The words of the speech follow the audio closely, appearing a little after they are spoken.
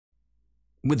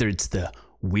Whether it's the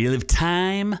Wheel of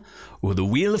Time or the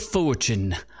Wheel of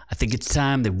Fortune, I think it's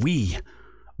time that we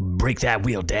break that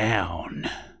wheel down.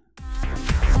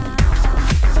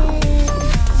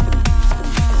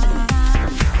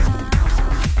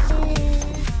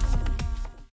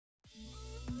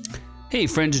 Hey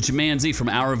friends, it's your man Z from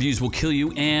Our Reviews Will Kill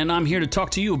You, and I'm here to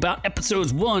talk to you about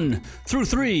episodes 1 through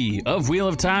 3 of Wheel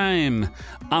of Time.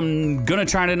 I'm gonna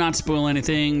try to not spoil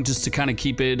anything, just to kind of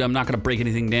keep it, I'm not gonna break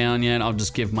anything down yet, I'll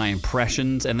just give my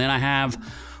impressions, and then I have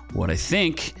what I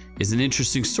think is an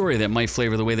interesting story that might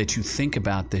flavor the way that you think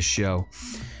about this show.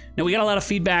 Now, we got a lot of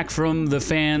feedback from the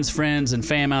fans, friends, and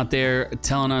fam out there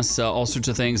telling us all sorts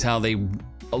of things, how a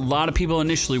lot of people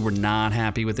initially were not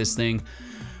happy with this thing.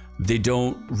 They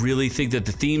don't really think that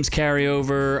the themes carry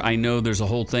over. I know there's a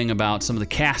whole thing about some of the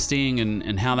casting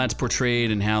and how that's portrayed,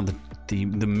 and how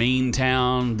the main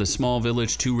town, the small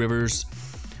village, Two Rivers,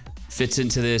 fits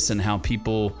into this, and how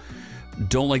people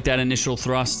don't like that initial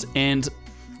thrust. And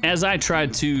as I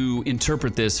tried to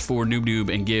interpret this for Noob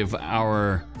Noob and give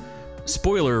our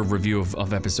spoiler review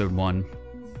of episode 1,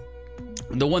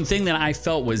 the one thing that I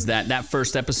felt was that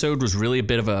first episode was really a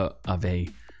bit of a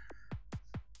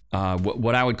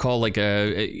what I would call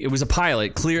it was a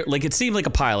pilot, clear, like it seemed like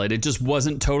a pilot. It just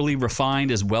wasn't totally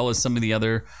refined as well as some of the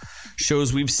other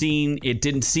shows we've seen. It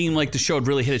didn't seem like the show had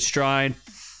really hit its stride.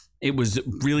 It was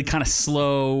really kind of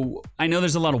slow. I know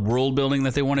there's a lot of world building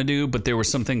that they want to do, but there were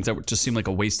some things that just seemed like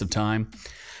a waste of time.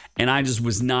 And I just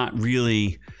was not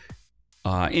really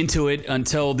into it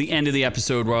until the end of the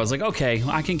episode, where I was like, okay,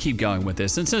 I can keep going with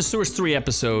this. And since there was 3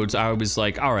 episodes, I was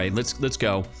like, all right, let's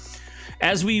go.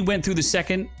 As we went through the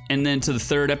second and then to the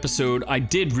third episode, I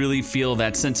did really feel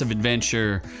that sense of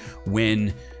adventure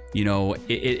when, you know,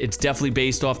 it's definitely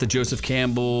based off the Joseph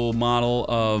Campbell model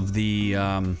of the,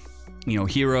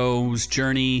 hero's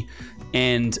journey,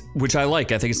 and which I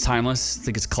like. I think it's timeless. I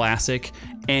think it's classic.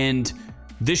 And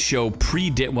this show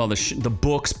the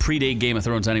books predate Game of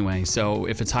Thrones anyway. So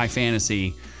if it's high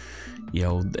fantasy, you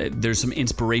know, there's some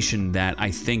inspiration that I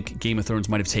think Game of Thrones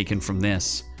might have taken from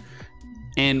this.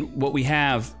 And what we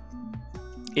have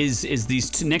is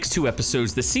these next 2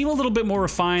 episodes that seem a little bit more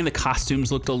refined. The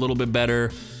costumes looked a little bit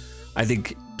better. I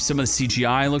think some of the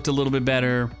CGI looked a little bit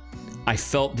better. I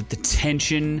felt that the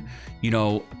tension,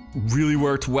 really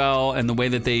worked well, and the way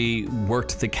that they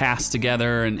worked the cast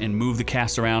together and moved the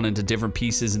cast around into different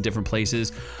pieces and different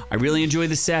places. I really enjoyed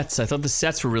the sets. I thought the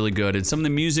sets were really good, and some of the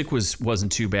music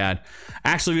wasn't too bad.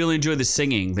 I actually really enjoyed the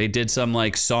singing. They did some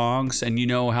songs, and you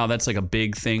know how that's a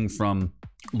big thing from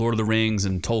Lord of the Rings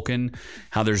and Tolkien,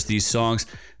 how there's these songs.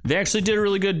 They actually did a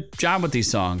really good job with these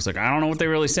songs. I don't know what they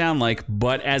really sound like,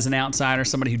 but as an outsider,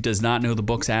 somebody who does not know the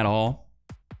books at all,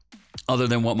 other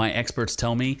than what my experts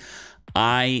tell me,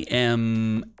 I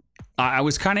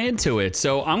was kind of into it.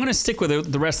 So I'm going to stick with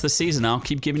it the rest of the season. I'll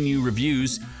keep giving you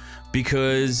reviews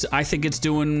because I think it's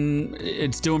doing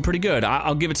pretty good.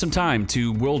 I'll give it some time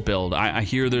to world build. I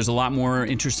hear there's a lot more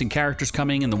interesting characters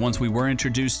coming, and the ones we were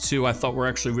introduced to I thought were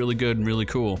actually really good and really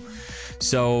cool.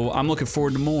 So I'm looking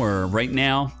forward to more. Right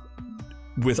now,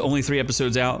 with only 3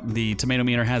 episodes out, the tomato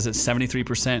meter has it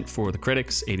 73% for the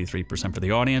critics, 83% for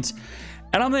the audience.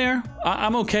 And I'm there.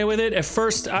 I'm okay with it. At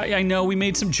first, I know we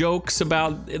made some jokes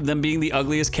about them being the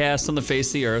ugliest cast on the face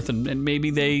of the earth, and maybe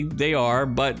they are,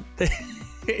 but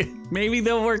maybe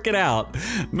they'll work it out.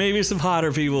 Maybe some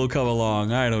hotter people will come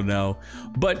along. I don't know.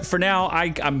 But for now,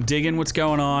 I'm digging what's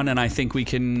going on, and I think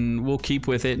we'll keep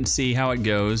with it and see how it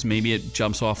goes. Maybe it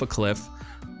jumps off a cliff.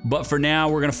 But for now,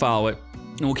 we're going to follow it,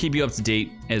 and we'll keep you up to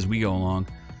date as we go along.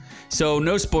 So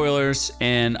no spoilers,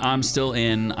 and I'm still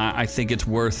in. I think it's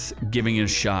worth giving it a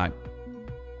shot,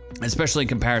 especially in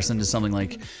comparison to something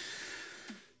like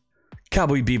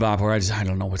Cowboy Bebop, where I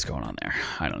don't know what's going on there.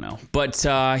 I don't know. But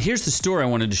here's the story I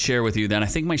wanted to share with you that I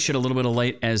think might shed a little bit of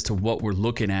light as to what we're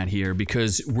looking at here,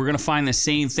 because we're going to find the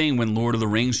same thing when Lord of the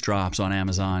Rings drops on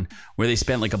Amazon, where they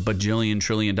spent like $1 bajillion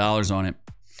trillion on it.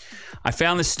 I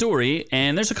found this story,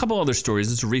 and there's a couple other stories,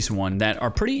 this is a recent one, that are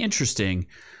pretty interesting,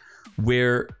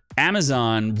 where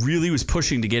Amazon really was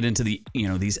pushing to get into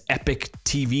these epic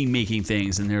TV making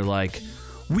things, and they're like,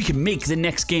 we can make the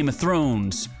next Game of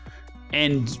Thrones,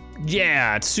 and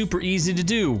yeah, it's super easy to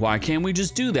do. Why can't we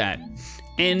just do that?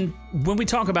 And when we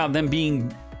talk about them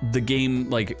being the game,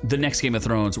 like the next Game of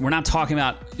Thrones, we're not talking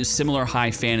about similar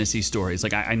high fantasy stories.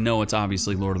 Like I know it's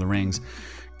obviously Lord of the Rings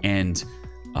and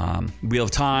Wheel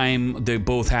of Time, they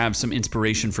both have some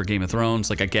inspiration for Game of Thrones,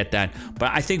 like I get that,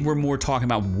 but I think we're more talking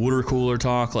about water cooler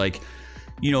talk. Like,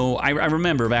 I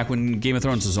remember back when Game of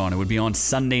Thrones was on, it would be on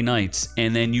Sunday nights,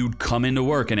 and then you'd come into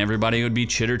work and everybody would be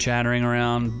chitter-chattering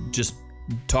around, just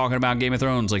talking about Game of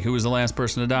Thrones, like who was the last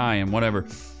person to die and whatever.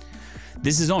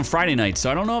 This is on Friday night,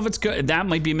 so I don't know if it's good. That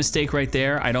might be a mistake right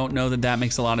there. I don't know that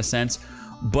makes a lot of sense.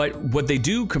 But what they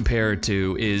do compare it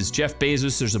to is Jeff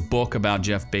Bezos. There's a book about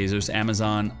Jeff Bezos,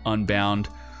 Amazon Unbound,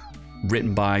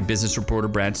 written by business reporter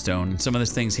Brad Stone. And some of the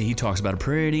things he talks about are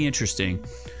pretty interesting.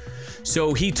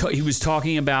 So he was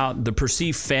talking about the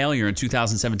perceived failure in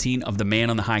 2017 of The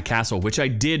Man on the High Castle, which I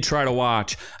did try to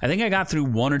watch. I think I got through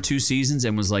 1 or 2 seasons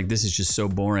and was like, this is just so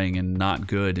boring and not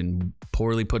good and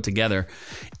poorly put together.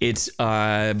 It's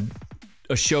a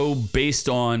show based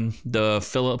on the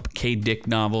Philip K. Dick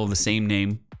novel of the same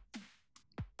name.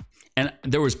 And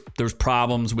there was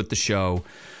problems with the show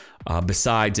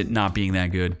besides it not being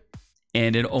that good.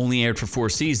 And it only aired for 4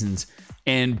 seasons.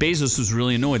 And Bezos was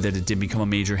really annoyed that it didn't become a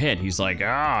major hit. He's like,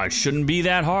 it shouldn't be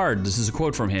that hard. This is a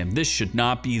quote from him. This should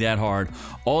not be that hard.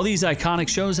 All these iconic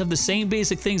shows have the same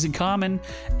basic things in common.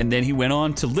 And then he went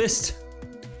on to list,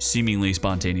 seemingly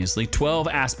spontaneously, 12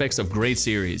 aspects of great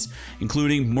series,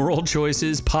 including moral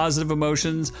choices, positive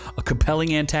emotions, a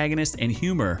compelling antagonist, and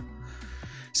humor.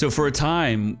 So for a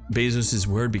time, Bezos'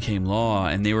 word became law,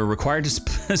 and they were required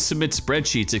to submit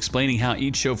spreadsheets explaining how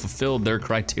each show fulfilled their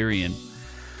criterion.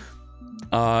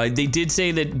 They did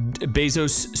say that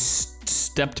Bezos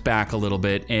stepped back a little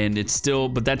bit, and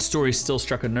but that story still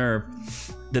struck a nerve,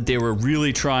 that they were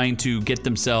really trying to get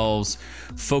themselves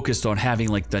focused on having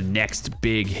like the next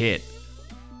big hit.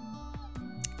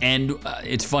 And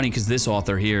it's funny because this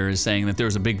author here is saying that there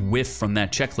was a big whiff from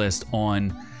that checklist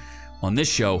on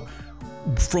this show.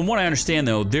 From what I understand,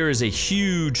 though, there is a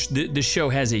huge. This show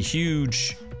has a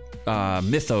huge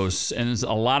mythos, and there's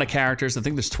a lot of characters. I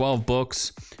think there's 12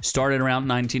 books. Started around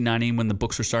 1990 when the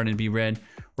books were starting to be read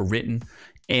or written,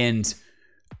 and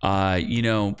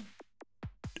the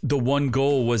one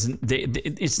goal wasn't.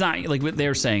 It's not like what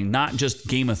they're saying, not just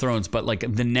Game of Thrones, but like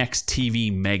the next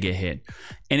TV mega hit.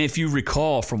 And if you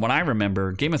recall, from what I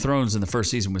remember, Game of Thrones in the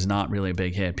first season was not really a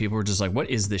big hit. People were just like,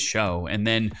 "What is this show?" And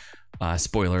then,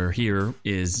 spoiler here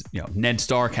is, Ned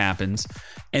Stark happens,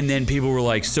 and then people were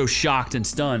like so shocked and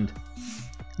stunned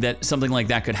that something like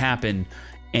that could happen,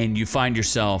 and you find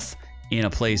yourself in a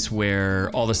place where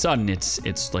all of a sudden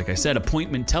it's like I said,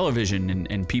 appointment television,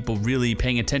 and people really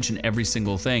paying attention to every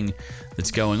single thing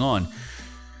that's going on.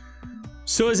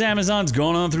 So as Amazon's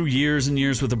gone on through years and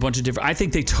years with a bunch of different, I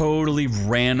think they totally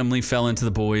randomly fell into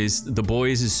The Boys. The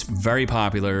Boys is very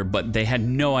popular, but they had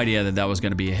no idea that was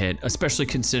going to be a hit, especially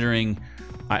considering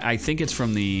I think it's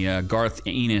from the Garth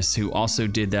Ennis, who also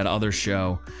did that other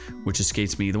show, which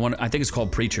escapes me. The one I think it's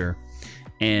called Preacher,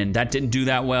 and that didn't do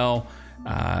that well.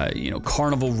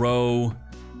 Carnival Row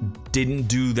didn't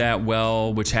do that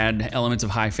well, which had elements of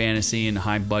high fantasy and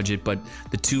high budget, but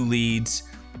the 2 leads,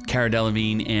 Cara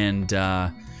Delevingne and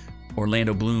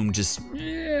Orlando Bloom,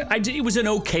 it was an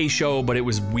okay show, but it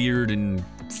was weird and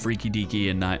freaky deaky,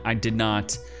 and I did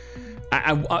not.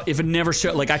 If it never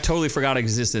showed, like I totally forgot it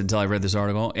existed until I read this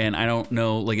article, and I don't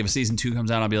know, like if season 2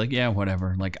 comes out, I'll be like, yeah,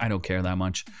 whatever. Like I don't care that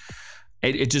much.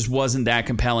 It just wasn't that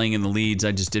compelling in the leads.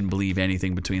 I just didn't believe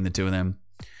anything between the 2 of them.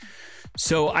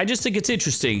 So I just think it's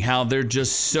interesting how they're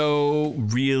just so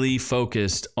really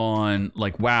focused on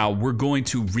like, wow, we're going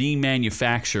to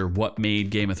remanufacture what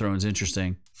made Game of Thrones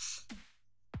interesting.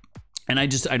 And I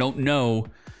don't know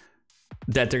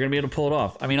that they're going to be able to pull it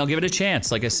off. I mean, I'll give it a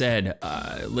chance. Like I said,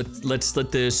 let's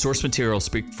let the source material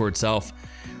speak for itself.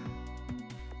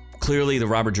 Clearly, the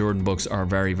Robert Jordan books are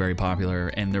very, very popular,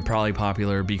 and they're probably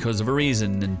popular because of a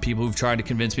reason. And people who've tried to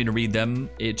convince me to read them,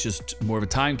 it's just more of a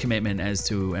time commitment as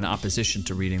to an opposition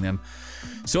to reading them.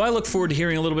 So I look forward to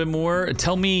hearing a little bit more.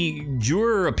 Tell me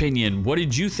your opinion. What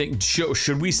did you think?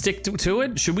 Should we stick to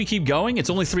it? Should we keep going?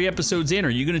 It's only 3 episodes in. Are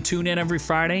you going to tune in every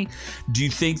Friday? Do you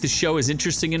think the show is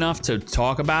interesting enough to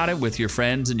talk about it with your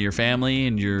friends and your family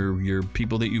and your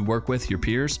people that you work with, your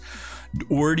peers?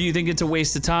 Or do you think it's a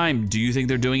waste of time? Do you think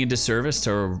they're doing a disservice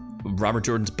to Robert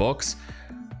Jordan's books?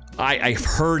 I've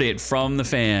heard it from the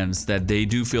fans that they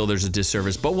do feel there's a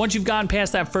disservice. But once you've gotten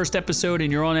past that first episode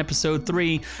and you're on episode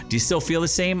 3, do you still feel the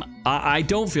same? I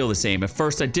don't feel the same. At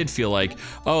first, I did feel like,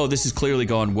 oh, this is clearly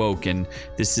gone woke and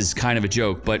this is kind of a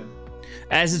joke. But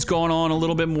as it's gone on a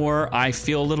little bit more, I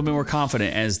feel a little bit more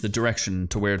confident as the direction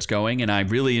to where it's going. And I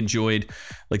really enjoyed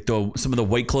like some of the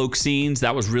White Cloak scenes.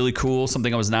 That was really cool.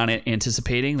 Something I was not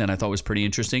anticipating that I thought was pretty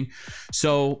interesting.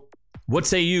 So What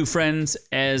say you, friends?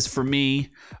 As for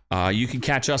me, you can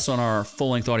catch us on our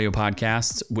full-length audio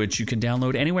podcasts, which you can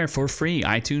download anywhere for free.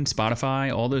 iTunes,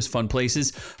 Spotify, all those fun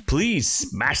places. Please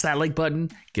smash that like button.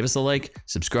 Give us a like,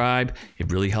 subscribe.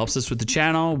 It really helps us with the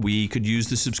channel. We could use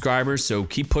the subscribers, so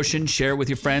keep pushing. Share it with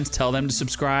your friends. Tell them to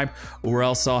subscribe, or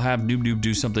else I'll have Noob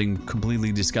do something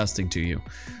completely disgusting to you,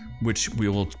 which we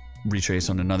will retrace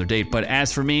on another date. But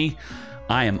as for me,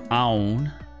 I am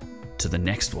on to the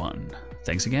next one.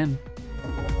 Thanks again.